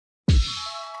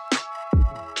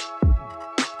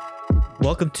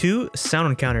Welcome to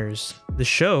Sound Encounters, the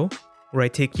show where I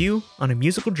take you on a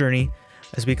musical journey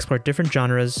as we explore different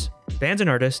genres, bands and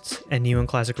artists, and new and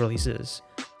classic releases.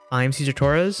 I'm Cesar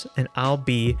Torres, and I'll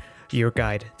be your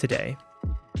guide today.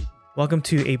 Welcome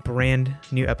to a brand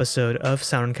new episode of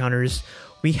Sound Encounters.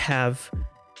 We have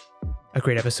a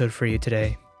great episode for you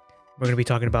today. We're going to be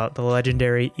talking about the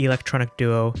legendary electronic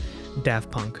duo Daft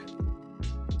Punk.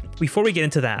 Before we get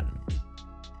into that,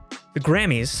 the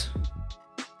Grammys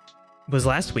was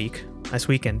last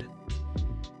weekend,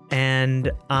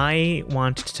 and I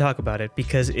want to talk about it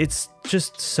because it's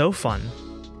just so fun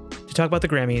to talk about the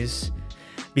Grammys,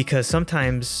 because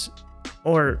sometimes,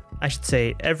 or I should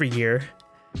say every year,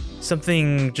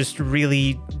 something just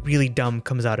really, really dumb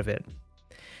comes out of it.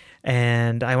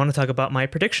 And I want to talk about my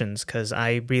predictions because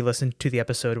I re-listened to the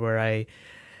episode where I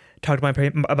talked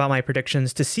about my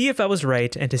predictions to see if I was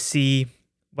right and to see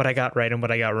what I got right and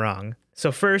what I got wrong.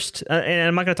 So first, and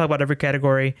I'm not going to talk about every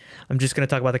category. I'm just going to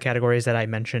talk about the categories that I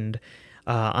mentioned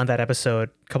on that episode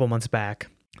a couple months back.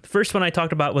 The first one I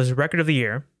talked about was Record of the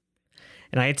Year.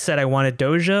 And I had said I wanted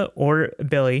Doja or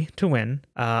Billie to win.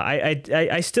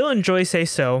 I still enjoy Say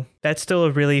So. That's still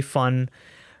a really fun,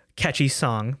 catchy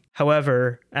song.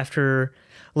 However, after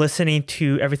listening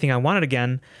to Everything I Wanted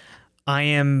Again, I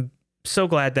am so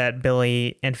glad that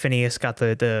Billie and Finneas got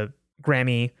the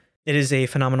Grammy. It is a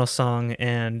phenomenal song,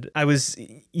 and I was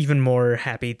even more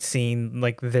happy seeing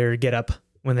like their get up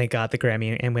when they got the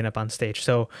Grammy and went up on stage.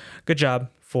 So good job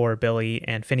for Billie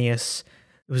and Finneas.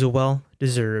 It was a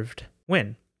well-deserved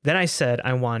win. Then I said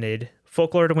I wanted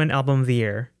Folklore to win Album of the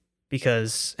Year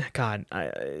because, God,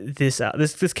 this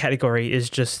category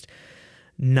is just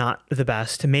not the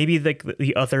best. Maybe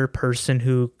the other person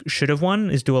who should have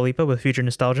won is Dua Lipa with Future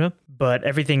Nostalgia, but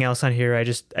everything else on here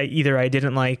I either I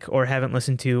didn't like or haven't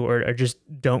listened to or just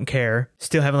don't care.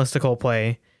 Still haven't listened to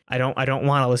Coldplay. I don't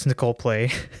want to listen to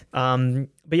Coldplay.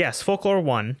 But yes, Folklore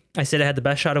won. I said it had the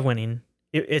best shot of winning.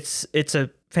 It's a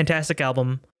fantastic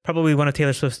album, probably one of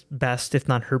Taylor Swift's best, if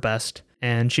not her best,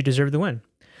 and she deserved the win.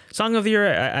 Song of the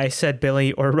Year, I said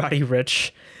Billie or Roddy Ricch,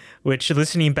 which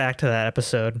listening back to that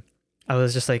episode, I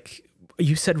was just like,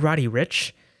 you said Roddy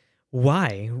Ricch?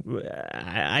 Why?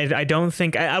 I don't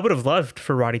think... I would have loved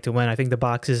for Roddy to win. I think The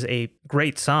Box is a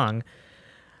great song,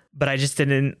 but I just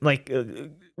didn't...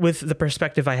 with the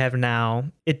perspective I have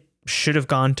now, it should have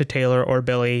gone to Taylor or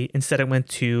Billie. Instead, it went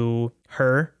to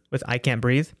her with I Can't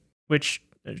Breathe, which,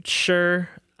 sure,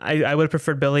 I would have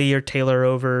preferred Billie or Taylor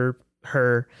over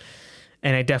her,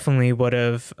 and I definitely would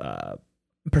have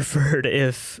preferred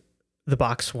if The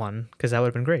Box won, because that would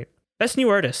have been great. Best New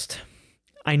Artist.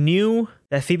 I knew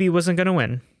that Phoebe wasn't going to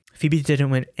win. Phoebe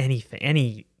didn't win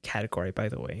any category, by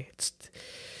the way.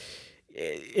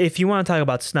 If you want to talk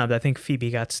about snubbed, I think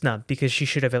Phoebe got snubbed because she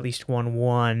should have at least won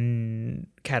one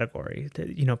category.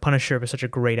 Punisher was such a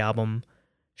great album.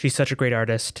 She's such a great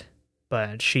artist,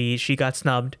 but she got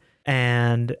snubbed,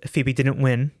 and Phoebe didn't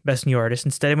win Best New Artist.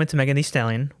 Instead, it went to Megan Thee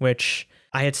Stallion, which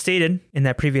I had stated in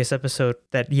that previous episode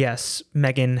that yes,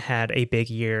 Megan had a big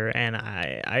year, and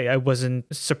I wasn't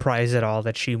surprised at all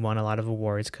that she won a lot of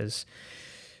awards because,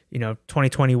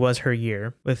 2020 was her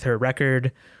year with her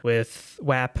record, with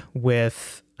WAP,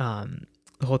 with the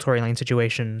whole Tory Lane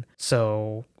situation.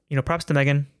 So, props to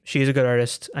Megan. She is a good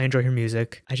artist. I enjoy her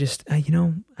music.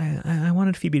 I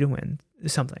wanted Phoebe to win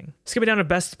something. Skipping down to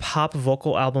Best Pop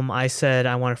Vocal Album, I said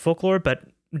I wanted Folklore, but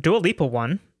Dua Lipa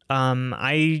won.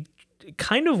 I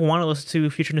kind of want to listen to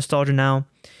Future Nostalgia now.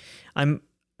 I'm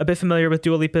a bit familiar with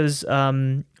Dua Lipa's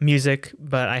music,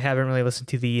 but I haven't really listened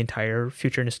to the entire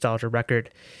Future Nostalgia record.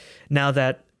 Now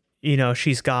that,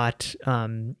 she's got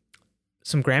some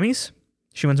Grammys,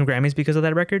 she won some Grammys because of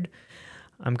that record,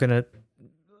 I'm going to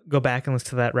go back and listen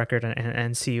to that record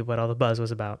and see what all the buzz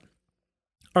was about.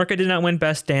 Arca did not win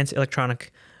Best Dance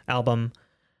Electronic Album.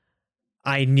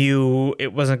 I knew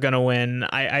it wasn't going to win.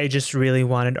 I just really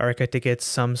wanted Arca to get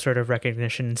some sort of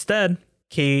recognition. Instead,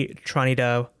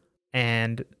 Kaytranada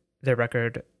and their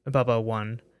record Bubba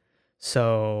won.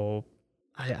 So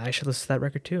I should listen to that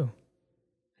record too.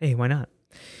 Hey, why not?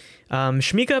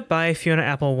 Shamika by Fiona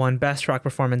Apple won Best Rock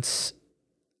Performance.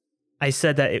 I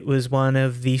said that it was one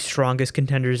of the strongest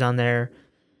contenders on there.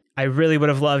 I really would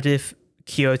have loved if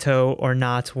Kyoto or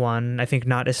Not won. I think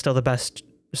Not is still the best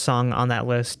song on that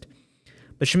list.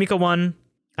 But Shamika won.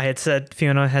 I had said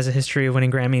Fiona has a history of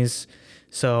winning Grammys,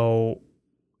 so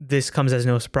this comes as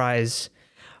no surprise.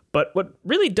 But what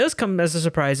really does come as a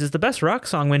surprise is the best rock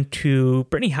song went to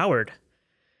Brittany Howard.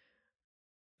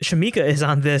 Shamika is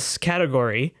on this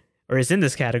category, or is in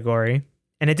this category,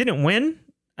 and it didn't win.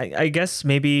 I guess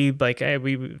maybe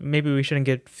we shouldn't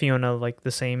get Fiona like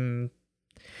the same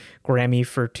Grammy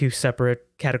for two separate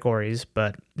categories,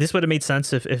 but this would have made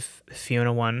sense if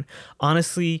Fiona won.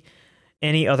 Honestly,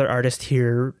 any other artist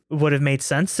here would have made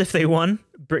sense if they won.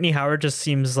 Brittany Howard just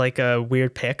seems like a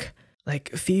weird pick.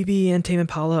 Like, Phoebe and Tame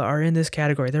Impala are in this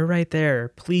category. They're right there.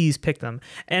 Please pick them.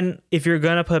 And if you're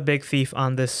going to put Big Thief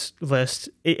on this list,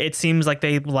 it seems like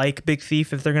they like Big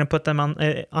Thief if they're going to put them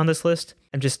on this list.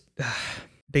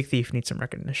 Big Thief needs some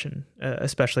recognition,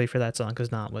 especially for that song,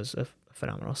 because Not was a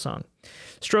phenomenal song.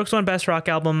 Strokes won Best Rock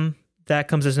Album. That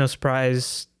comes as no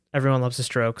surprise. Everyone loves the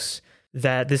Strokes.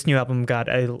 That this new album got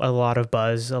a lot of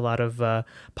buzz, a lot of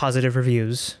positive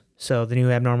reviews. So the new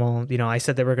Abnormal, I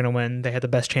said they were going to win. They had the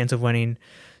best chance of winning.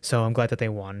 So I'm glad that they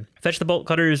won. Fetch the Bolt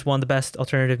Cutters won the Best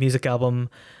Alternative Music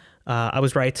Album. I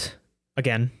was right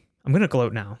again. I'm going to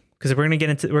gloat now because we're going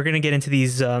to get into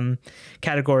these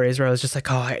categories where I was just like,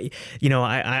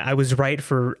 I was right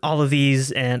for all of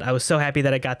these, and I was so happy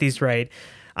that I got these right.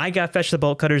 I got Fetch the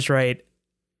Bolt Cutters right,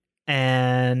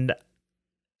 and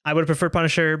I would have preferred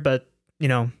Punisher, but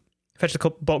Fetch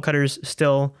the Bolt Cutters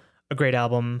still a great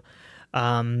album.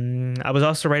 I was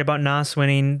also right about Nas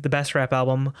winning the Best Rap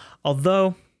Album,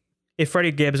 although if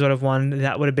Freddie Gibbs would have won,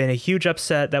 that would have been a huge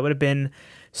upset. That would have been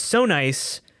so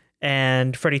nice.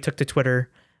 And Freddie took to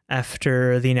Twitter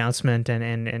after the announcement,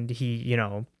 and he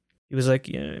was like,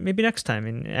 yeah, maybe next time.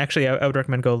 And actually, I would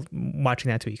recommend go watching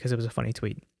that tweet because it was a funny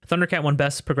tweet. Thundercat won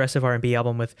Best Progressive R&B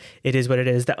Album with It Is What It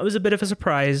Is. That was a bit of a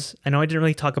surprise. I know I didn't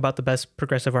really talk about the Best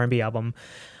Progressive R&B Album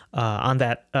on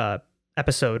that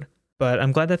episode, but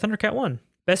I'm glad that Thundercat won.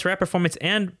 Best Rap Performance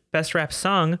and Best Rap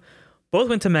Song both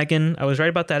went to Megan. I was right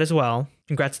about that as well.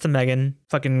 Congrats to Megan.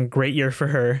 Fucking great year for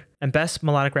her. And Best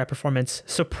Melodic Rap Performance,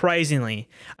 surprisingly,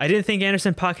 I didn't think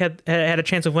Anderson .Paak had a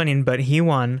chance of winning, but he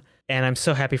won. And I'm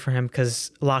so happy for him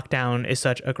because Lockdown is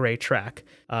such a great track.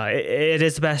 It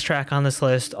is the best track on this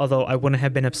list, although I wouldn't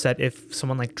have been upset if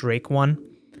someone like Drake won,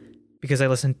 because I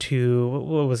listened to,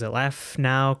 what was it, Laugh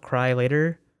Now, Cry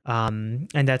Later? And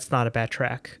that's not a bad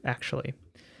track, actually.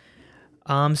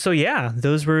 So yeah,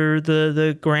 those were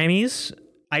the Grammys.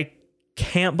 I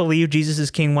can't believe Jesus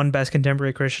is King won Best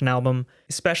Contemporary Christian Album,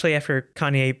 especially after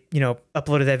Kanye,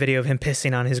 uploaded that video of him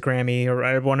pissing on his Grammy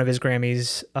or one of his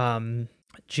Grammys.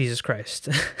 Jesus Christ.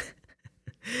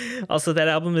 Also, that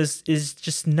album is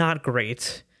just not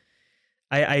great.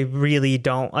 I really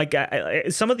don't like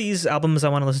some of these albums I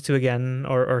want to listen to again,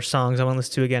 or songs I want to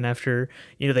listen to again after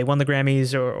they won the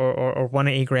Grammys or won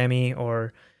a Grammy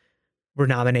or were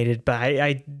nominated, but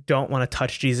I don't want to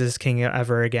touch Jesus King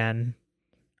ever again.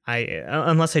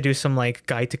 Unless I do some like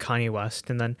guide to Kanye West,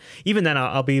 and then even then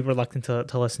I'll be reluctant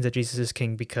to listen to Jesus is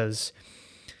King because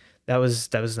that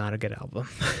was not a good album.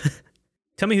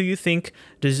 Tell me who you think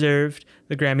deserved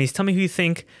the Grammys. Tell me who you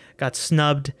think got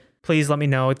snubbed. Please let me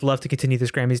know. I'd love to continue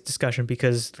this Grammys discussion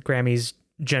because the Grammys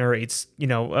generates,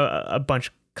 a bunch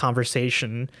of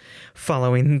conversation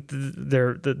following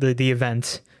the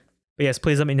event. But yes,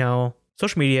 please let me know.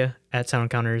 Social media at Sound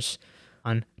Encounters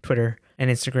on Twitter and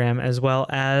Instagram, as well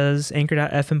as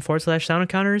anchor.fm/Sound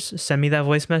Encounters. Send me that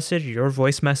voice message. Your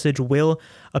voice message will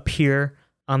appear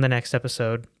on the next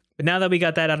episode. But now that we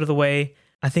got that out of the way,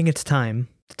 I think it's time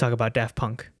to talk about Daft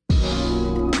Punk.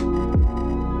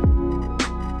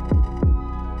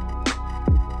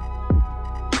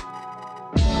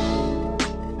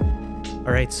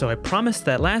 All right, so I promised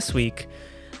that last week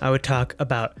I would talk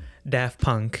about Daft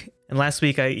Punk. And last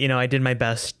week I did my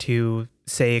best to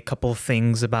say a couple of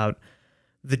things about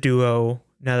the duo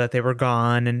now that they were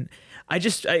gone. And I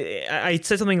said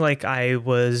something like I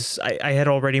had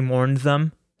already mourned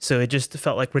them. So it just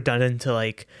felt like redundant to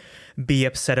like be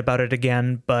upset about it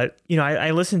again. But,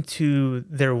 I listened to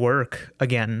their work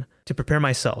again to prepare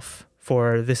myself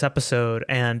for this episode.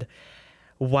 And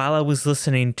while I was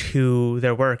listening to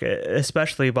their work,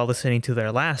 especially while listening to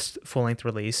their last full-length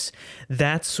release,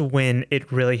 that's when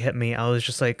it really hit me. I was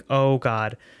just like, oh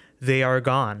God, they are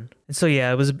gone. And so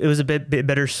yeah, it was a bit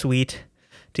bittersweet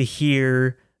to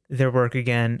hear their work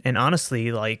again. And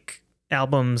honestly, like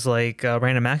albums like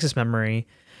Random Access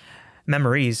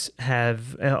Memories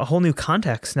have a whole new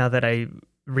context now that I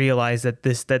realize that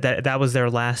that was their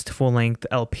last full-length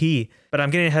LP. But I'm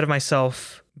getting ahead of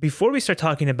myself. Before we start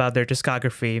talking about their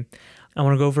discography, I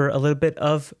want to go over a little bit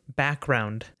of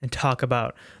background and talk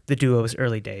about the duo's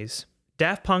early days.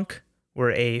 Daft Punk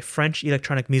were a French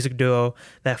electronic music duo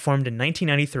that formed in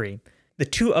 1993. The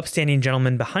two upstanding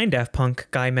gentlemen behind Daft Punk,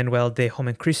 Guy Manuel de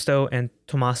Homencristo and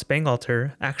Thomas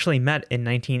Bangalter, actually met in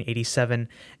 1987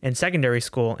 in secondary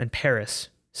school in Paris.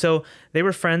 So they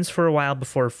were friends for a while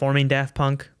before forming Daft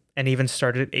Punk, and even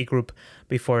started a group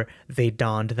before they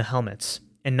donned the helmets.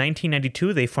 In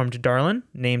 1992, they formed Darlin',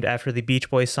 named after the Beach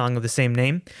Boys song of the same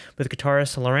name, with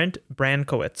guitarist Laurent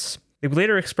Brankowitz. They would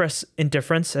later express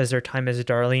indifference as their time as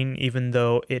Darlene, even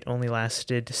though it only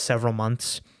lasted several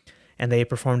months, and they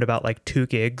performed about 2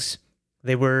 gigs.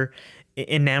 They were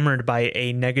enamored by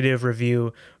a negative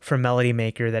review from Melody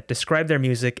Maker that described their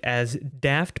music as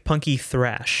daft punky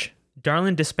thrash.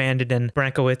 Darlin' disbanded and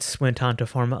Brankowitz went on to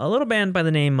form a little band by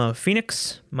the name of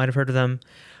Phoenix, might have heard of them,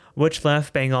 which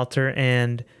left Bangalter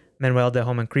and Manuel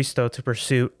de Cristo to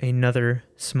pursue another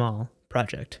small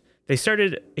project. They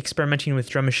started experimenting with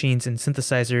drum machines and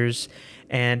synthesizers,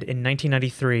 and in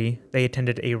 1993, they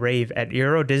attended a rave at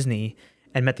Euro Disney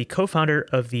and met the co-founder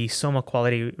of the Soma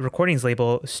Quality Recordings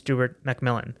label, Stuart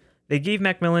Macmillan. They gave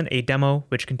Macmillan a demo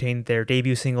which contained their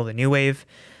debut single, The New Wave.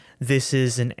 This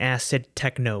is an acid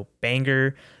techno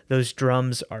banger. Those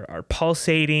drums are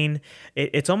pulsating.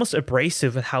 It's almost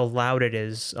abrasive with how loud it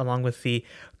is, along with the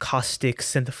caustic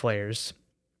synth flares.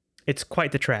 It's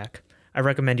quite the track. I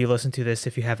recommend you listen to this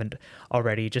if you haven't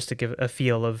already, just to give a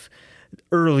feel of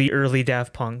early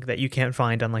Daft Punk that you can't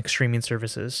find on streaming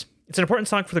services. It's an important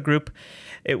song for the group.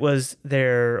 It was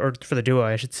or for the duo,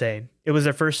 I should say. It was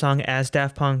their first song as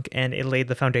Daft Punk, and it laid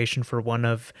the foundation for one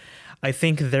of, I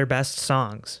think, their best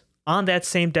songs. On that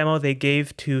same demo they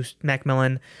gave to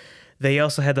Macmillan, they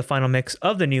also had the final mix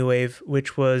of The New Wave,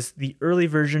 which was the early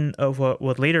version of what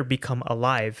would later become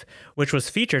Alive, which was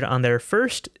featured on their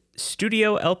first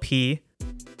studio LP,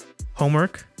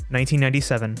 Homework,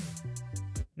 1997.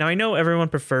 Now, I know everyone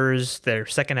prefers their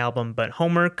second album, but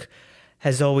Homework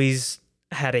has always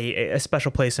had a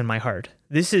special place in my heart.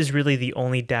 This is really the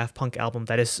only Daft Punk album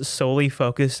that is solely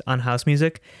focused on house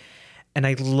music, and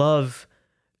I love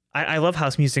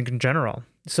house music in general.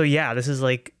 So yeah, this is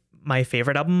my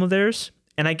favorite album of theirs,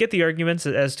 and I get the arguments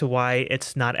as to why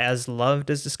it's not as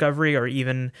loved as Discovery or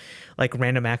even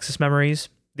Random Access Memories.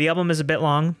 The album is a bit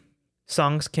long.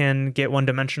 Songs can get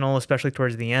one-dimensional, especially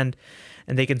towards the end,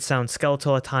 and they can sound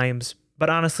skeletal at times, but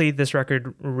honestly, this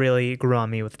record really grew on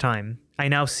me with time. I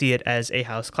now see it as a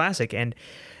house classic, and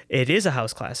it is a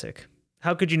house classic.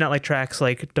 How could you not like tracks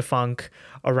like Defunk,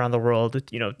 Around the World,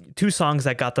 2 songs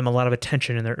that got them a lot of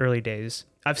attention in their early days?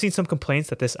 I've seen some complaints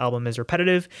that this album is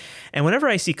repetitive, and whenever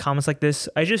I see comments like this,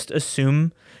 I just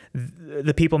assume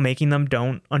the people making them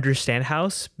don't understand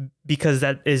house, because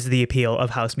that is the appeal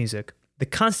of house music. The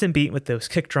constant beat with those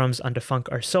kick drums on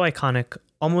Defunk are so iconic,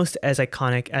 almost as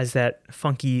iconic as that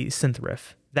funky synth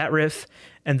riff. That riff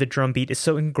and the drum beat is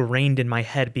so ingrained in my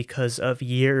head because of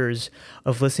years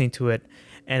of listening to it,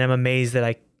 and I'm amazed that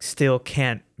I still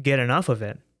can't get enough of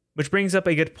it. Which brings up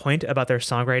a good point about their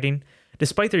songwriting.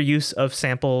 Despite their use of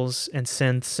samples and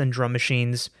synths and drum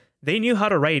machines, they knew how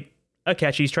to write a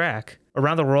catchy track.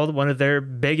 Around the World, one of their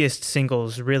biggest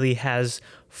singles, really has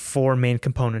 4 main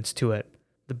components to it.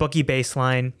 The boogie bass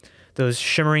line, those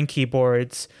shimmering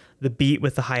keyboards, the beat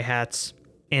with the hi-hats,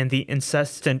 and the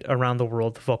incessant Around the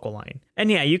World vocal line. And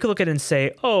yeah, you could look at it and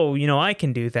say, oh, I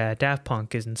can do that. Daft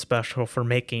Punk isn't special for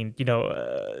making,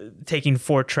 taking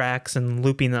 4 tracks and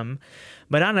looping them.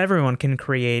 But not everyone can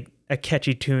create a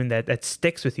catchy tune that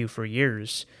sticks with you for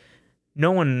years.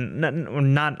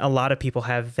 Not a lot of people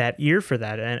have that ear for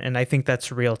that, and I think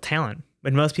that's real talent.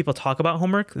 When most people talk about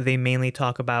Homework, they mainly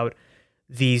talk about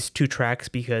these 2 tracks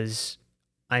because,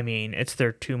 it's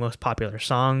their 2 most popular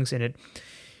songs, and it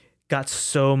got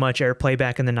so much airplay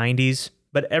back in the 90s.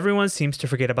 But everyone seems to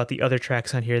forget about the other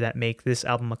tracks on here that make this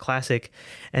album a classic,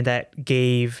 and that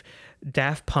gave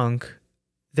Daft Punk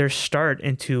their start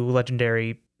into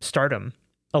legendary stardom.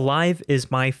 Alive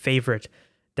is my favorite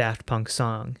Daft Punk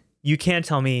song. You can't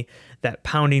tell me that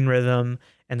pounding rhythm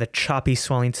and the choppy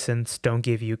swelling synths don't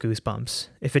give you goosebumps.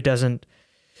 If it doesn't,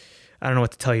 I don't know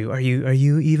what to tell you. Are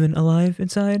you even alive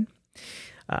inside?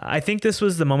 I think this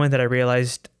was the moment that I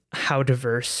realized how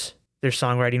diverse their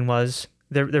songwriting was.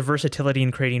 Their versatility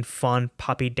in creating fun,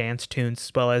 poppy dance tunes,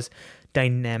 as well as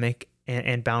dynamic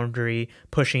and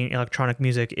boundary-pushing electronic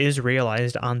music, is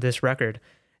realized on this record.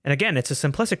 And again, it's a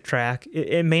simplistic track.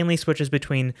 It mainly switches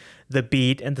between the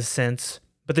beat and the synths,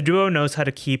 but the duo knows how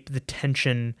to keep the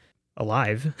tension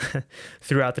alive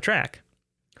throughout the track.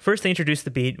 First, they introduce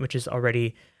the beat, which is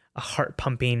already a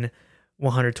heart-pumping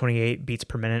 128 beats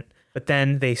per minute. But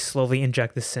then they slowly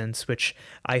inject the synths, which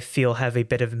I feel have a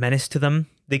bit of menace to them.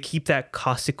 They keep that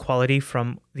caustic quality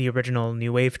from the original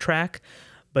New Wave track,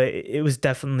 but it was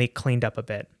definitely cleaned up a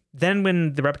bit. Then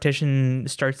when the repetition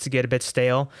starts to get a bit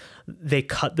stale, they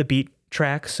cut the beat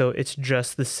track, so it's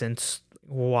just the synths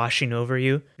washing over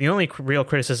you. The only real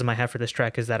criticism I have for this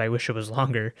track is that I wish it was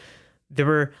longer. There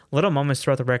were little moments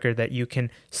throughout the record that you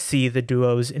can see the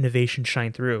duo's innovation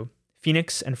shine through.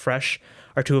 Phoenix and Fresh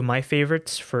are two of my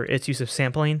favorites for its use of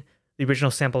sampling. The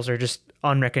original samples are just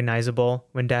unrecognizable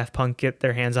when Daft Punk get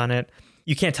their hands on it.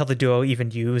 You can't tell the duo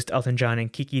even used Elton John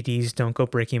and Kiki D's Don't Go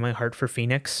Breaking My Heart for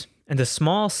Phoenix. And the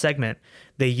small segment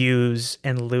they use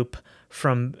and loop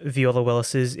from Viola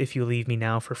Willis's If You Leave Me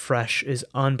Now for Fresh is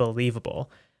unbelievable.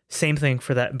 Same thing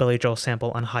for that Billy Joel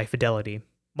sample on High Fidelity.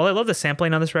 While I love the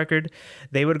sampling on this record,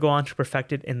 they would go on to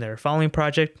perfect it in their following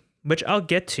project, which I'll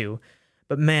get to.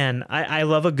 But man, I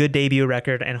love a good debut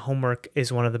record, and Homework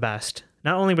is one of the best.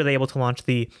 Not only were they able to launch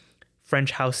the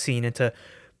French house scene into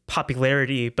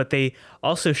popularity, but they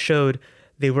also showed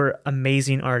they were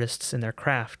amazing artists in their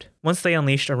craft. Once they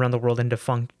unleashed Around the World into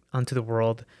Funk onto the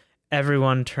world,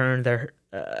 everyone turned their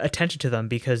attention to them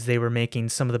because they were making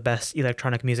some of the best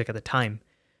electronic music at the time.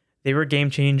 They were game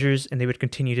changers, and they would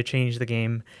continue to change the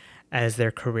game as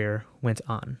their career went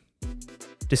on.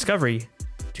 Discovery,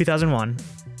 2001.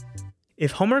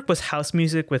 If Homework was house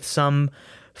music with some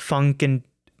funk and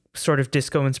sort of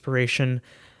disco inspiration,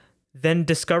 then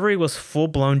Discovery was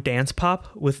full-blown dance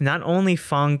pop with not only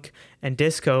funk and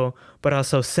disco, but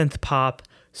also synth pop,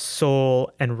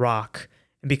 soul, and rock.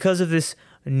 And because of this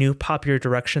new popular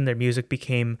direction, their music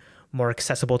became more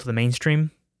accessible to the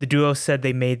mainstream. The duo said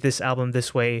they made this album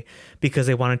this way because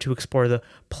they wanted to explore the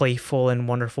playful and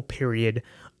wonderful period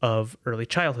of early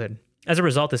childhood. As a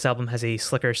result, this album has a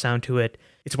slicker sound to it.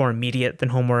 It's more immediate than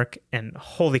Homework, and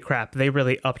holy crap, they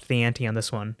really upped the ante on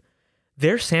this one.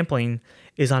 Their sampling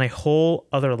is on a whole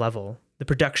other level. The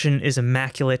production is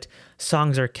immaculate,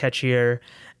 songs are catchier,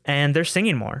 and they're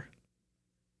singing more,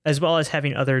 as well as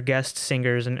having other guest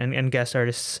singers and guest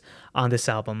artists on this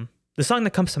album. The song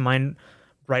that comes to mind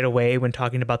right away when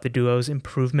talking about the duo's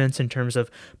improvements in terms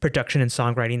of production and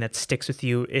songwriting that sticks with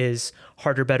you is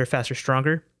Harder, Better, Faster,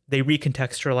 Stronger. They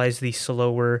recontextualized the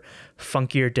slower,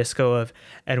 funkier disco of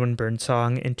Edwin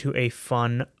Birdsong into a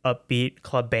fun, upbeat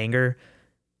club banger.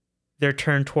 Their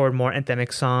turn toward more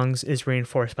anthemic songs is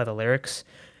reinforced by the lyrics.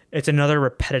 It's another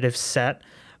repetitive set.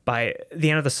 By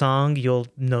the end of the song, you'll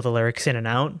know the lyrics in and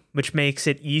out, which makes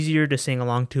it easier to sing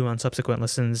along to on subsequent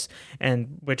listens,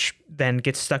 and which then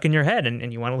gets stuck in your head,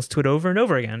 and you want to listen to it over and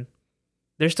over again.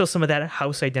 There's still some of that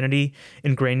house identity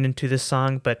ingrained into this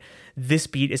song, but this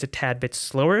beat is a tad bit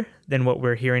slower than what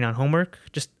we're hearing on Homework,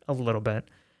 just a little bit.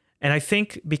 And I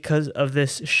think because of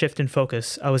this shift in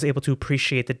focus, I was able to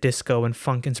appreciate the disco and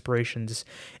funk inspirations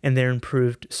and their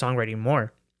improved songwriting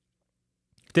more.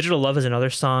 Digital Love is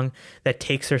another song that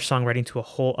takes their songwriting to a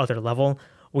whole other level.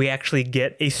 We actually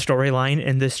get a storyline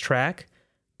in this track.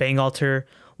 Bangalter,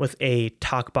 with a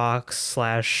talkbox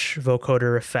 /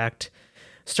 vocoder effect,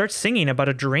 starts singing about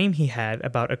a dream he had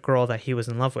about a girl that he was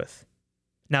in love with.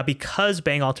 Now, because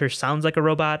Bangalter sounds like a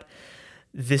robot,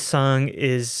 this song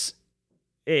is...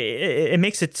 It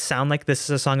makes it sound like this is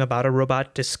a song about a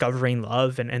robot discovering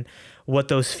love and what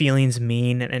those feelings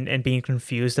mean and being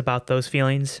confused about those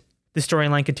feelings. The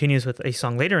storyline continues with a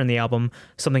song later in the album,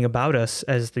 Something About Us,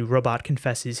 as the robot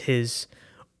confesses his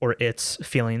or its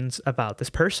feelings about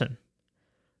this person.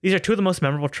 These are two of the most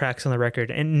memorable tracks on the record,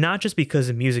 and not just because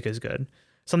the music is good.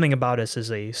 Something About Us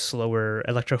is a slower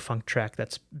electro-funk track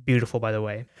that's beautiful, by the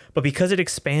way, but because it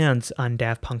expands on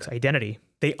Daft Punk's identity.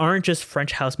 They aren't just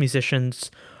French house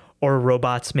musicians or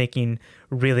robots making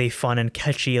really fun and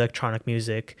catchy electronic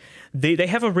music. They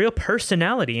have a real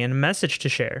personality and a message to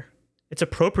share. It's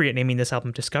appropriate naming this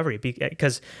album Discovery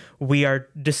because we are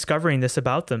discovering this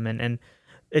about them, and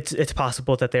it's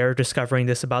possible that they're discovering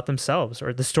this about themselves,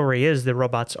 or the story is the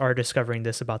robots are discovering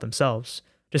this about themselves.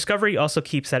 Discovery also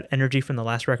keeps that energy from the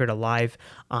last record alive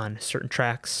on certain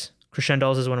tracks.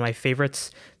 Crescendos is one of my favorites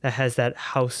that has that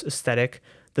house aesthetic.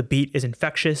 The beat is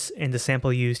infectious, and the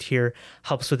sample used here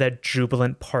helps with that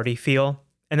jubilant party feel.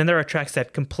 And then there are tracks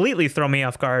that completely throw me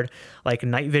off guard, like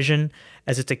Night Vision,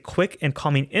 as it's a quick and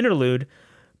calming interlude,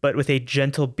 but with a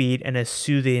gentle beat and a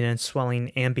soothing and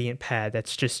swelling ambient pad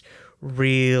that's just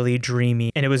really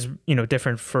dreamy. And it was,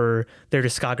 different for their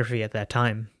discography at that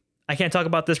time. I can't talk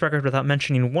about this record without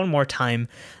mentioning one more time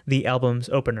the album's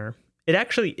opener. It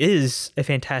actually is a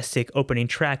fantastic opening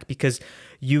track because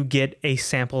you get a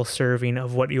sample serving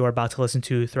of what you are about to listen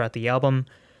to throughout the album.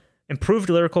 Improved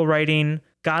lyrical writing,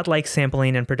 godlike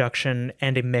sampling and production,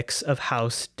 and a mix of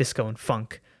house, disco, and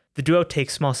funk. The duo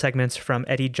takes small segments from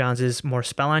Eddie Johns' More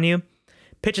Spell on You,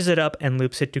 pitches it up, and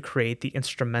loops it to create the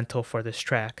instrumental for this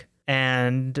track.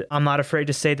 And I'm not afraid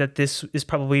to say that this is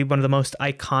probably one of the most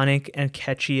iconic and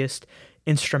catchiest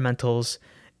instrumentals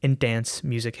in dance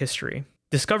music history.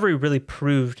 Discovery really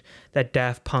proved that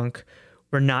Daft Punk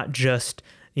were not just,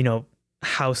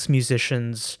 house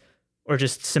musicians or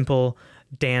just simple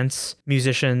dance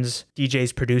musicians,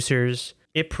 DJs, producers.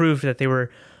 It proved that they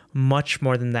were much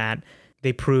more than that.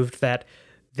 They proved that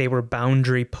they were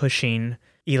boundary pushing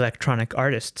electronic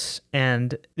artists.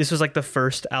 And this was like the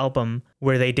first album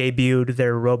where they debuted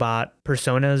their robot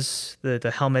personas,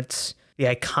 the helmets, the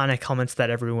iconic helmets that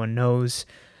everyone knows.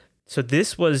 So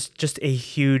this was just a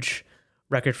huge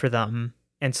record for them.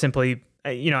 And simply,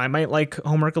 I might like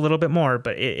Homework a little bit more,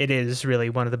 but it is really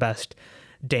one of the best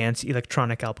dance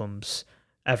electronic albums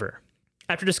ever.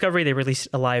 After Discovery, they released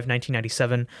Alive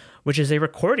 1997, which is a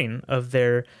recording of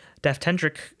their Daft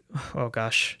Tendrick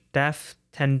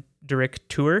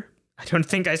tour. I don't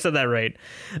think I said that right.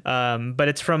 But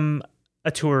it's from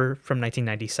a tour from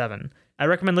 1997. I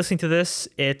recommend listening to this.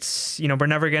 It's, we're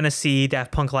never going to see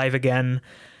Daft Punk live again.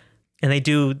 And they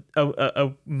do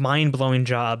a mind-blowing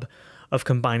job of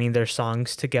combining their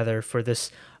songs together for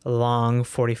this long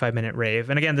 45-minute rave.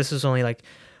 And again, this is only like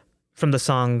from the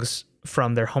songs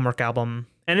from their Homework album.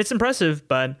 And it's impressive,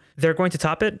 but they're going to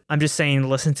top it. I'm just saying,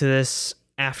 listen to this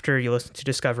after you listen to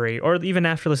Discovery, or even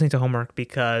after listening to Homework,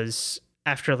 because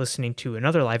after listening to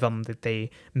another live album that they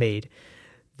made,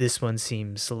 this one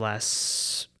seems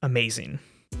less amazing.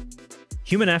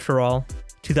 Human After All,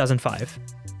 2005.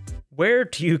 Where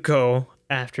do you go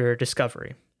after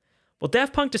Discovery? Well,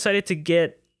 Daft Punk decided to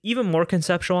get even more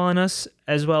conceptual on us,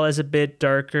 as well as a bit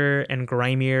darker and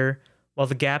grimier. While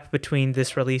the gap between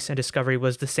this release and Discovery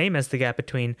was the same as the gap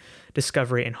between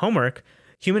Discovery and Homework,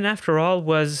 Human After All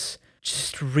was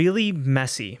just really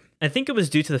messy. I think it was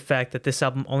due to the fact that this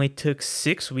album only took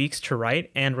 6 weeks to write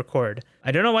and record.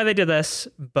 I don't know why they did this,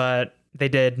 but they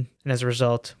did, and as a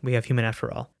result, we have Human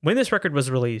After All. When this record was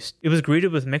released, it was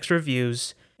greeted with mixed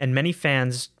reviews, and many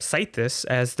fans cite this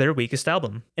as their weakest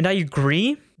album. And I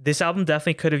agree, this album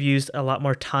definitely could have used a lot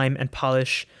more time and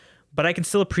polish, but I can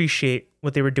still appreciate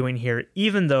what they were doing here,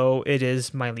 even though it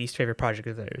is my least favorite project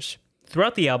of theirs.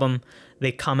 Throughout the album,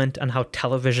 they comment on how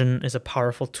television is a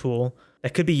powerful tool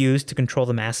that could be used to control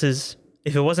the masses.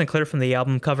 If it wasn't clear from the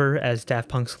album cover, as Daft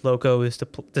Punk's logo is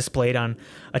displayed on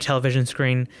a television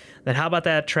screen, then how about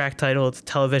that track titled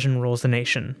Television Rules the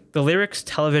Nation? The lyrics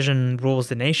Television Rules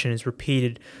the Nation is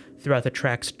repeated throughout the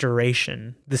track's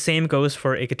duration. The same goes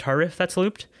for a guitar riff that's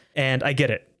looped, and I get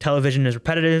it. Television is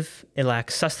repetitive, it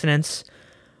lacks sustenance,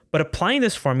 but applying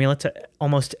this formula to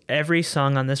almost every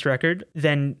song on this record,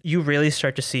 then you really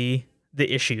start to see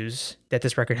the issues that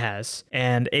this record has,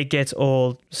 and it gets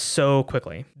old so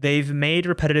quickly. They've made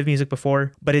repetitive music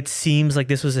before, but it seems like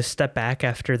this was a step back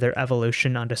after their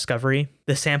evolution on Discovery.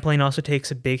 The sampling also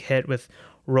takes a big hit, with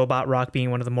Robot Rock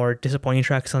being one of the more disappointing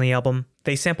tracks on the album.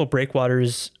 They sample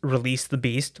Breakwater's Release the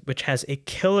Beast, which has a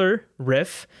killer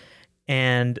riff,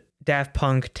 and Daft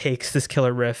Punk takes this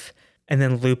killer riff and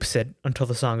then loops it until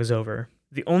the song is over.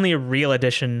 The only real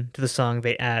addition to the song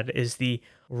they add is the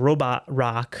Robot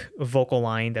Rock vocal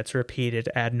line that's repeated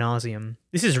ad nauseum.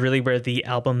 This is really where the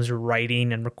album's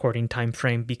writing and recording time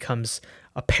frame becomes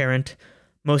apparent.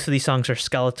 Most of these songs are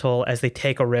skeletal, as they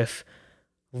take a riff,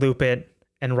 loop it,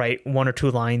 and write one or two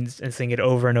lines and sing it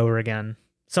over and over again.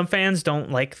 Some fans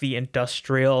don't like the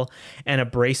industrial and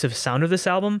abrasive sound of this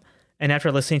album, and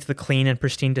after listening to the clean and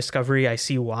pristine Discovery, I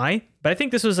see why. But I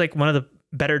think this was like one of the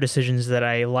better decisions that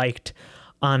I liked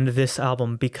on this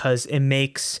album, because it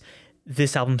makes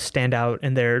this album stand out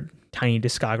in their tiny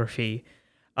discography.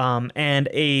 And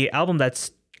a album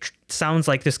that sounds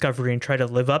like Discovery and try to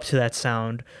live up to that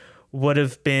sound would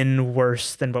have been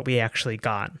worse than what we actually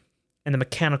got. And the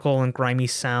mechanical and grimy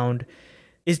sound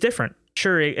is different.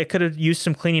 Sure, it could have used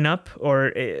some cleaning up,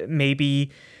 or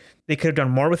maybe they could have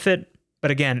done more with it.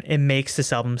 But again, it makes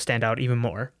this album stand out even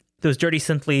more. Those dirty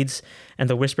synth leads and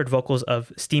the whispered vocals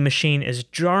of Steam Machine is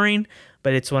jarring,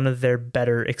 but it's one of their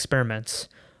better experiments.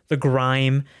 The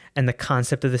grime and the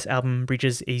concept of this album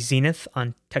reaches a zenith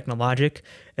on Technologic,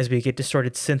 as we get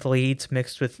distorted synth leads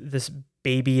mixed with this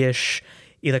babyish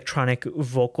electronic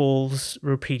vocals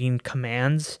repeating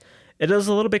commands. It is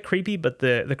a little bit creepy, but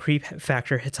the creep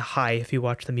factor hits a high if you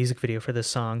watch the music video for this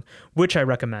song, which I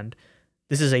recommend.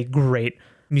 This is a great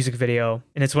music video,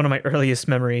 and it's one of my earliest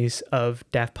memories of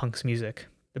Daft Punk's music.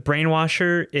 The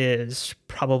Brainwasher is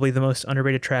probably the most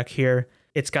underrated track here.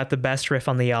 It's got the best riff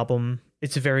on the album.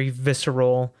 It's very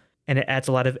visceral, and it adds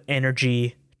a lot of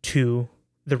energy to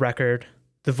the record.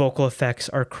 The vocal effects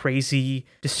are crazy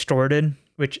distorted,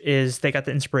 which is, they got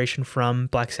the inspiration from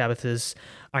Black Sabbath's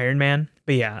Iron Man.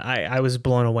 But yeah, I was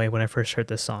blown away when I first heard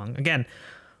this song. Again,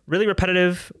 really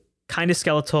repetitive, kind of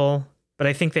skeletal, but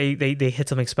I think they hit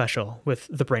something special with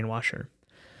The Brainwasher.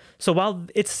 So while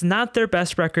it's not their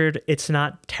best record, it's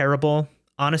not terrible.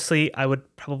 Honestly, I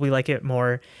would probably like it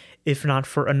more if not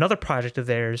for another project of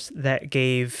theirs that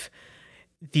gave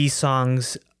these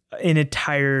songs an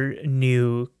entire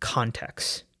new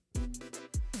context.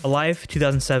 Alive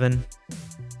 2007,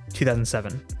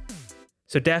 2007.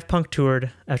 So Daft Punk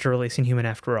toured after releasing Human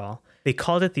After All. They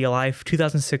called it the Alive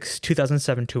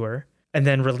 2006-2007 tour, and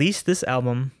then released this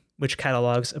album, which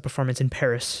catalogs a performance in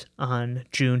Paris on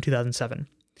June 2007.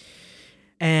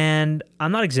 And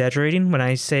I'm not exaggerating when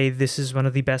I say this is one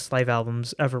of the best live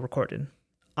albums ever recorded.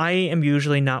 I am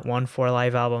usually not one for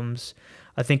live albums.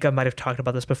 I think I might have talked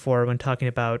about this before when talking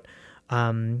about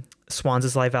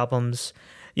Swans' live albums.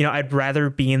 You know, I'd rather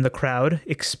be in the crowd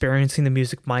experiencing the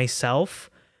music myself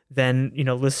than, you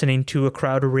know, listening to a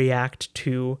crowd react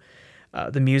to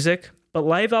the music. But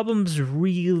live albums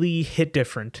really hit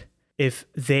different if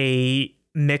they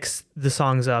mix the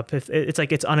songs up. If it's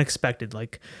like it's unexpected,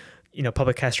 like, you know,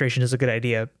 Public Castration is a good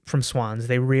idea from Swans.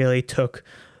 They really took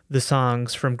the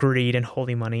songs from Greed and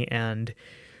Holy Money and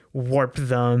warped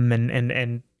them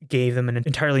and gave them an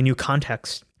entirely new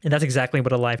context. And that's exactly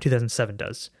what Alive 2007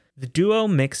 does. The duo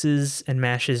mixes and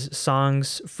mashes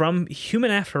songs from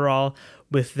Human After All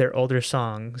with their older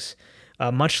songs,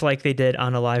 much like they did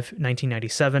on Alive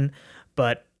 1997,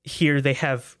 but here they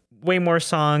have way more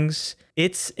songs.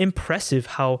 It's impressive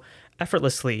how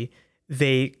effortlessly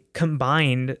they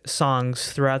combined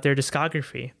songs throughout their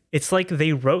discography. It's like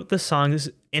they wrote the songs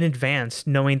in advance,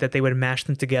 knowing that they would mash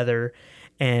them together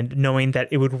and knowing that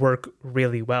it would work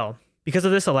really well. Because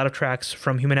of this, a lot of tracks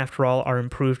from Human After All are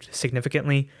improved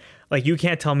significantly. Like, you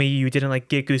can't tell me you didn't like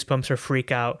get goosebumps or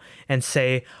freak out and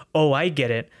say, oh, I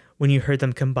get it, when you heard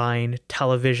them combine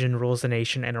Television, Rules the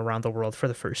Nation, and Around the World for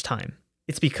the first time.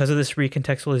 It's because of this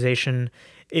recontextualization,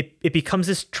 it becomes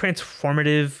this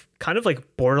transformative, kind of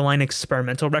like borderline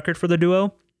experimental record for the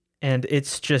duo. And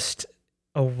it's just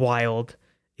a wild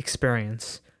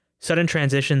experience. Sudden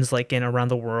transitions like in Around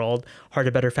the World, Harder,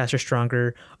 Better, Faster,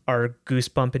 Stronger are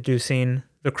goosebump inducing.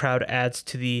 The crowd adds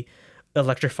to the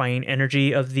electrifying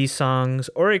energy of these songs,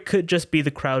 or it could just be the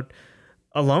crowd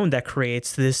alone that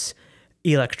creates this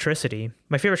electricity.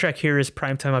 My favorite track here is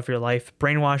Prime Time of Your Life,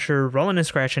 Brainwasher, Rollin' and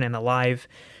Scratchin', and Alive,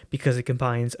 because it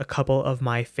combines a couple of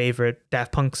my favorite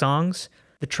Daft Punk songs.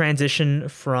 The transition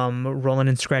from Rollin'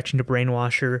 and Scratchin' to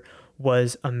Brainwasher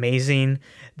was amazing.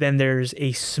 Then there's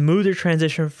a smoother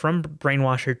transition from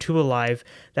Brainwasher to Alive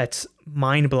that's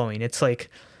mind-blowing. It's like,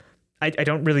 I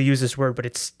don't really use this word, but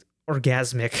it's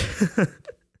orgasmic.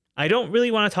 I don't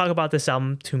really want to talk about this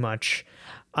album too much.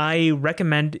 I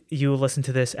recommend you listen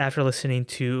to this after listening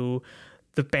to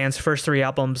the band's first three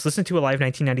albums. Listen to Alive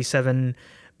 1997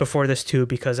 before this too,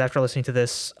 because after listening to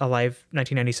this, Alive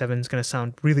 1997 is going to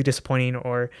sound really disappointing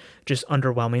or just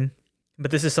underwhelming.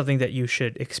 But this is something that you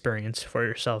should experience for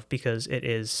yourself because it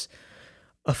is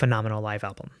a phenomenal live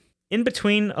album. In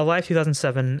between Alive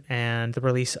 2007 and the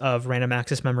release of Random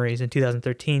Access Memories in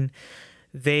 2013,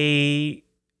 they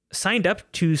signed up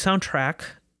to soundtrack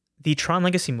the Tron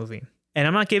Legacy movie. And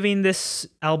I'm not giving this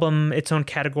album its own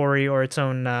category or its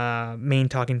own main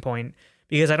talking point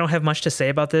because I don't have much to say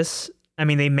about this. I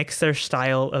mean, they mix their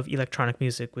style of electronic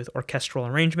music with orchestral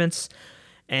arrangements,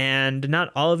 and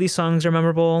not all of these songs are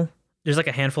memorable. There's like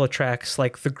a handful of tracks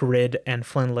like The Grid and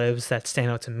Flynn Lives that stand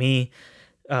out to me.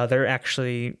 They're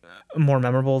actually more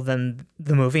memorable than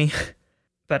the movie.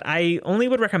 But I only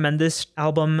would recommend this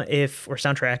album or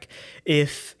soundtrack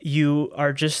if you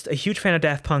are just a huge fan of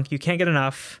Daft Punk, you can't get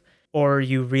enough, or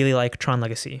you really like Tron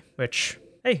Legacy, which,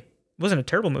 hey, wasn't a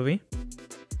terrible movie.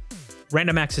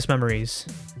 Random Access Memories,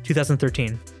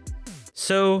 2013.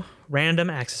 So, Random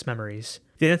Access Memories.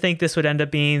 Didn't think this would end up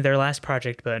being their last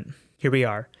project, but here we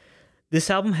are. This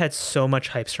album had so much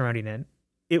hype surrounding it.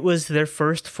 It was their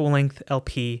first full-length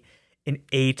LP in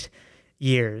 8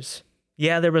 years.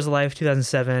 Yeah, there was Alive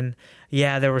 2007.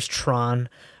 Yeah, there was Tron.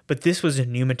 But this was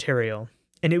new material.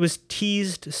 And it was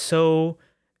teased so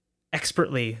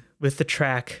expertly with the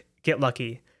track Get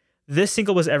Lucky. This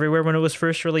single was everywhere when it was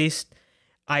first released.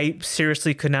 I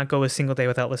seriously could not go a single day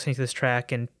without listening to this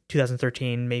track in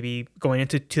 2013, maybe going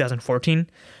into 2014.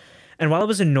 And while I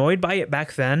was annoyed by it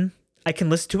back then, I can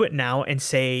listen to it now and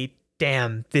say,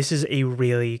 damn, this is a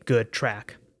really good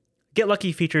track. Get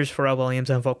Lucky features Pharrell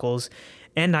Williams on vocals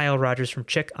and Nile Rodgers from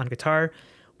Chick on guitar.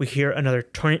 We hear another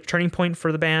turning point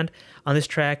for the band on this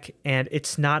track, and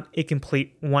it's not a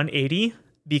complete 180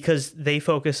 because they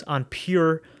focus on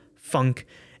pure funk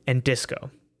and disco.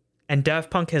 And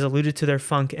Daft Punk has alluded to their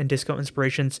funk and disco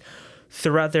inspirations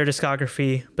throughout their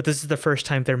discography, but this is the first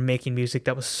time they're making music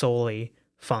that was solely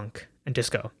funk and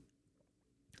disco.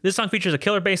 This song features a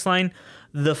killer bass line,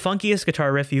 the funkiest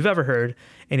guitar riff you've ever heard,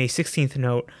 and a 16th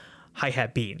note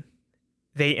hi-hat beat.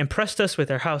 They impressed us with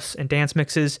their house and dance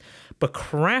mixes, but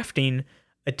crafting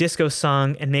a disco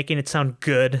song and making it sound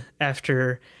good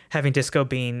after having disco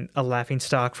being a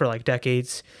laughingstock for like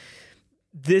decades,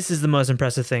 This is the most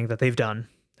impressive thing that they've done.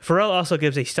 Pharrell also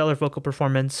gives a stellar vocal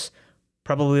performance,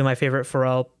 probably my favorite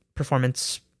Pharrell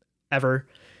performance ever.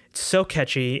 It's so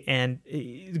catchy and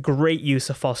great use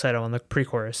of falsetto on the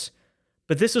pre-chorus.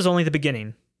 But this was only the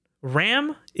beginning.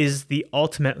 Ram is the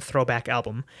ultimate throwback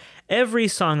album. Every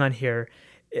song on here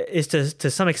is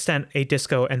to some extent a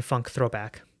disco and funk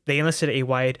throwback. They enlisted a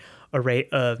wide array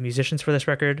of musicians for this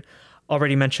record.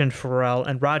 Already mentioned Pharrell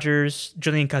and Rogers.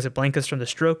 Julian Casablancas from The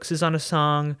Strokes is on a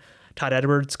song. Todd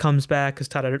Edwards comes back because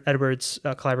Todd Edwards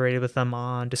collaborated with them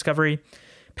on Discovery.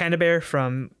 Panda Bear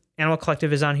from Animal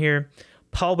Collective is on here.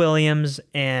 Paul Williams,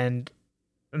 and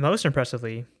most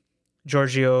impressively,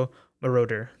 Giorgio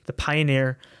Moroder, the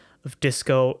pioneer of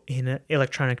disco in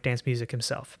electronic dance music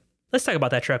himself. Let's talk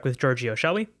about that track with Giorgio,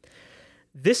 shall we?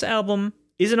 This album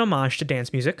is an homage to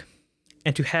dance music,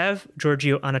 and to have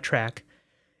Giorgio on a track,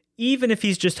 even if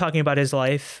he's just talking about his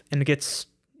life and it gets,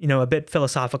 a bit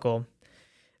philosophical,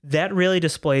 that really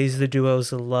displays the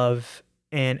duo's love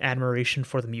and admiration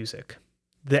for the music.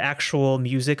 The actual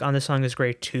music on the song is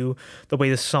great too. The way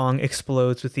the song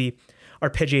explodes with the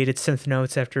arpeggiated synth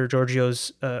notes after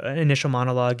Giorgio's initial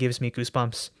monologue gives me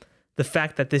goosebumps. The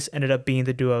fact that this ended up being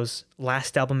the duo's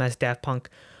last album as Daft Punk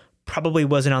probably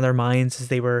wasn't on their minds as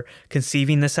they were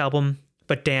conceiving this album,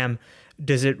 but damn,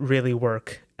 does it really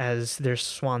work as their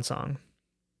swan song.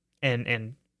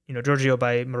 And Giorgio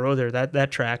by Moroder,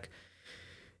 that track,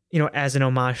 as an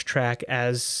homage track,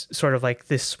 as sort of like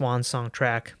this swan song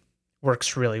track,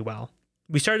 works really well.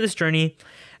 We started this journey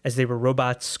as they were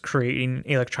robots creating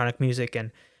electronic music,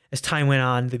 and as time went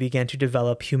on, they began to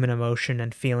develop human emotion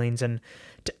and feelings, and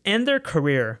to end their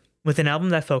career with an album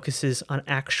that focuses on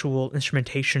actual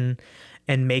instrumentation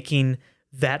and making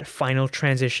that final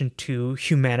transition to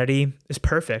humanity is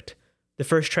perfect. The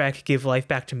first track, Give Life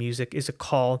Back to Music, is a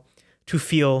call to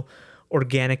feel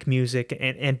organic music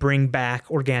and bring back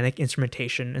organic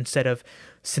instrumentation instead of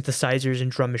synthesizers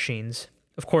and drum machines.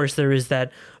 Of course, there is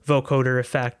that vocoder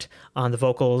effect on the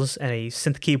vocals and a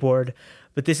synth keyboard,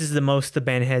 but this is the most the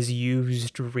band has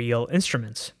used real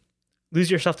instruments. Lose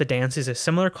Yourself to Dance is a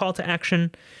similar call to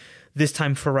action. This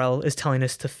time, Pharrell is telling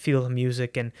us to feel the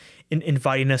music and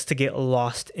inviting us to get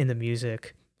lost in the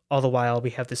music. All the while, we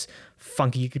have this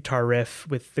funky guitar riff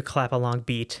with the clap-along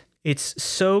beat. It's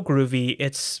so groovy.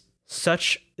 It's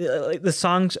such... the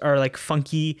songs are like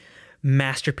funky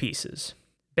masterpieces.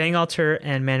 Bangalter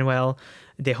and Manuel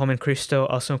de Jomencristo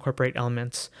also incorporate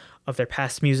elements of their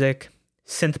past music.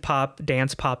 Synth pop,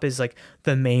 dance pop is like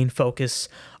the main focus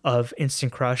of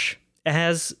Instant Crush. It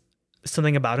has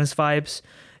something about its vibes.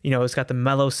 It's got the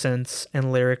mellow synths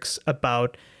and lyrics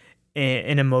about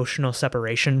an emotional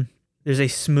separation. There's a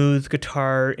smooth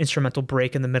guitar instrumental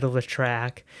break in the middle of the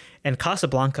track. And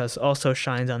Casablancas also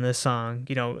shines on this song.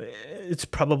 It's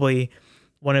probably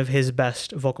one of his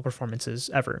best vocal performances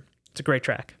ever. It's a great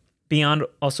track. Beyond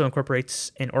also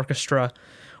incorporates an orchestra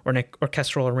or an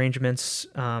orchestral arrangements,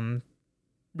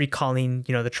 recalling,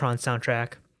 the Tron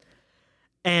soundtrack.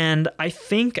 And I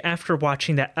think after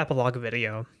watching that epilogue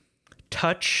video,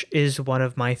 Touch is one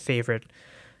of my favorite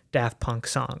Daft Punk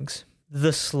songs.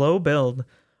 The slow build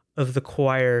of the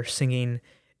choir singing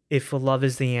If Love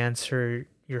Is the Answer,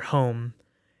 You're Home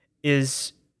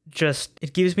is just,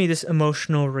 it gives me this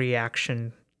emotional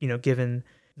reaction, given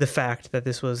the fact that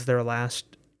this was their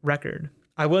last record.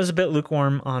 I was a bit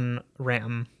lukewarm on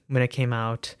Ram when it came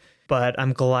out, but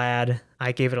I'm glad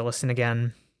I gave it a listen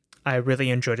again. I really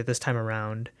enjoyed it this time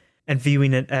around, and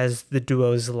viewing it as the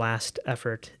duo's last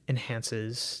effort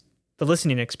enhances the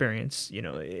listening experience.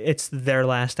 It's their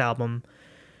last album,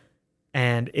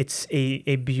 and it's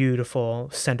a beautiful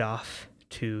send-off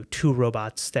to two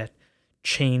robots that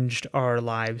changed our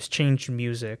lives, changed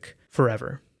music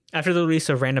forever. After the release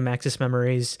of Random Access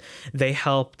Memories, they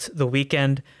helped The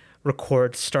Weeknd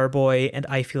record Starboy and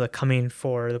I Feel It Coming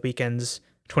for The Weeknd's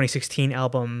 2016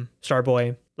 album,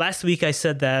 Starboy. Last week, I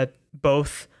said that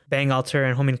both Bangalter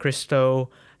and Jomencristo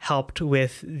helped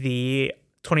with the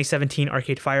 2017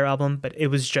 Arcade Fire album, but it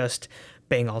was just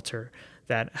Bangalter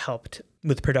that helped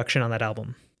with production on that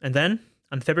album. And then,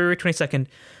 on February 22nd,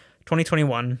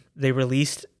 2021, they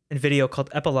released a video called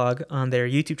Epilogue on their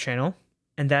YouTube channel,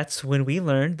 and that's when we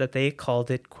learned that they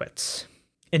called it quits.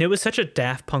 And it was such a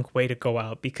Daft Punk way to go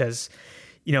out because,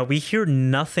 we hear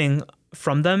nothing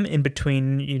from them in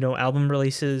between, album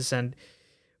releases, and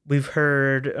we've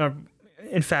heard,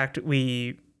 in fact,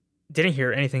 we didn't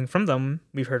hear anything from them.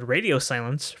 We've heard radio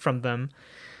silence from them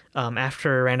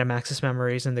after Random Access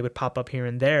Memories, and they would pop up here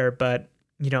and there. But,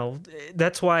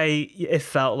 that's why it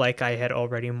felt like I had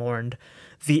already mourned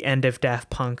the end of Daft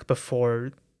Punk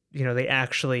before, they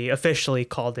actually officially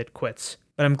called it quits.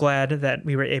 but I'm glad that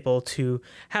we were able to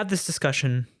have this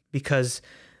discussion because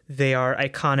they are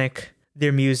iconic,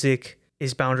 their music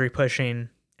is boundary pushing,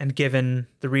 and given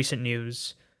the recent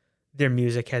news, their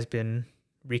music has been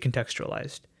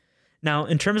recontextualized. Now,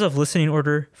 in terms of listening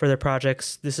order for their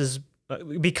projects, this is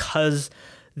because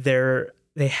they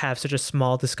have such a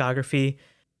small discography.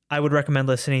 I would recommend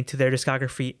listening to their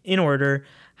discography in order.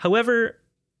 However,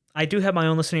 I do have my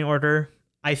own listening order.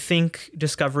 I think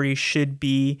Discovery should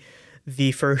be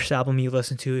the first album you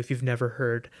listen to if you've never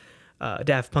heard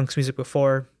Daft Punk's music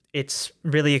before. It's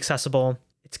really accessible.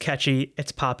 It's catchy.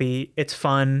 It's poppy. It's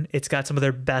fun. It's got some of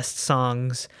their best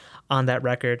songs on that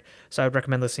record. So I would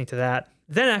recommend listening to that.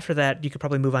 Then after that, you could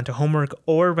probably move on to Homework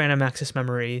or Random Access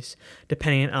Memories,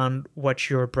 depending on what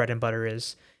your bread and butter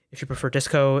is. If you prefer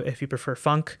disco, if you prefer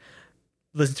funk,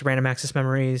 listen to Random Access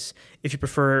Memories. If you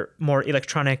prefer more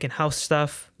electronic and house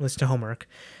stuff, listen to Homework.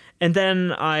 And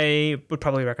then I would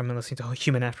probably recommend listening to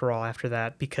Human After All after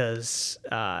that, because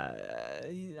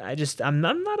I'm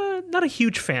not a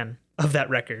huge fan of that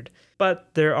record, but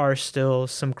there are still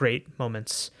some great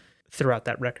moments throughout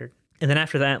that record. And then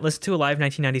after that, listen to Alive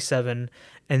 1997,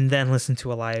 and then listen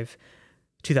to Alive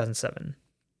 2007.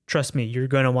 Trust me, you're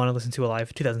going to want to listen to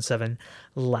Alive 2007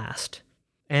 last.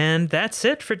 And that's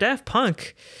it for Daft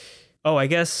Punk. Oh, I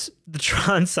guess the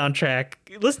Tron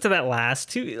soundtrack, listen to that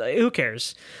last. Who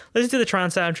cares? Listen to the Tron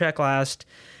soundtrack last.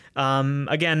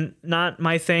 Again, not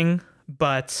my thing,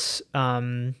 but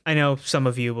I know some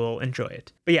of you will enjoy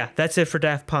it. But yeah, that's it for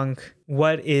Daft Punk.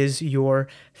 What is your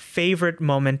favorite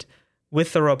moment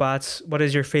with the robots? What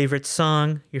is your favorite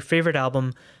song, your favorite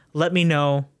album? Let me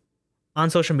know on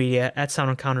social media at Sound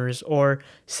Encounters, or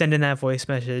send in that voice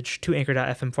message to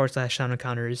anchor.fm/Sound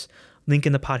Encounters. Link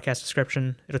in the podcast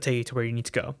description. It'll take you to where you need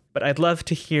to go. But I'd love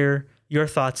to hear your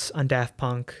thoughts on Daft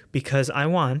Punk, because I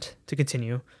want to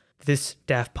continue this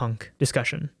Daft Punk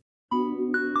discussion.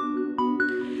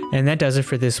 And that does it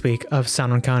for this week of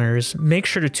Sound Encounters. Make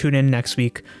sure to tune in next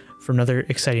week for another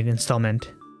exciting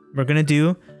installment. We're going to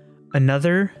do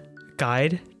another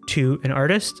guide to an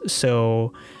artist,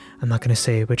 so I'm not going to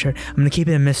say which I'm going to keep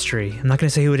it a mystery. I'm not going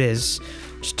to say who it is.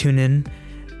 Just tune in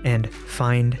and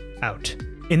find out.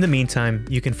 In the meantime,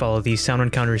 you can follow the Sound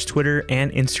Encounters Twitter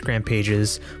and Instagram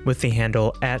pages with the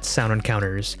handle @Sound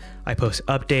Encounters. I post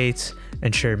updates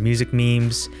and share music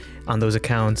memes on those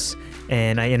accounts,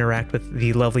 and I interact with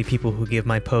the lovely people who give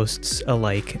my posts a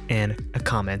like and a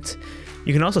comment.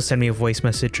 You can also send me a voice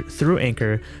message through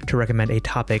Anchor to recommend a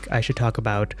topic I should talk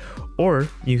about, or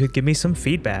you could give me some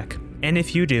feedback. And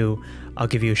if you do, I'll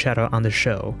give you a shout out on the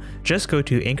show. Just go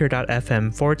to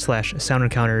anchor.fm/Sound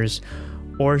Encounters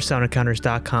or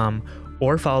soundencounters.com,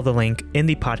 or follow the link in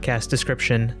the podcast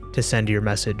description to send your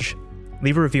message.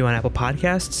 Leave a review on Apple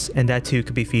Podcasts, and that too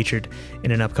could be featured in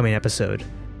an upcoming episode.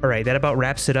 All right, that about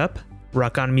wraps it up.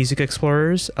 Rock on, music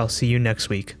explorers. I'll see you next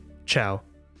week. Ciao.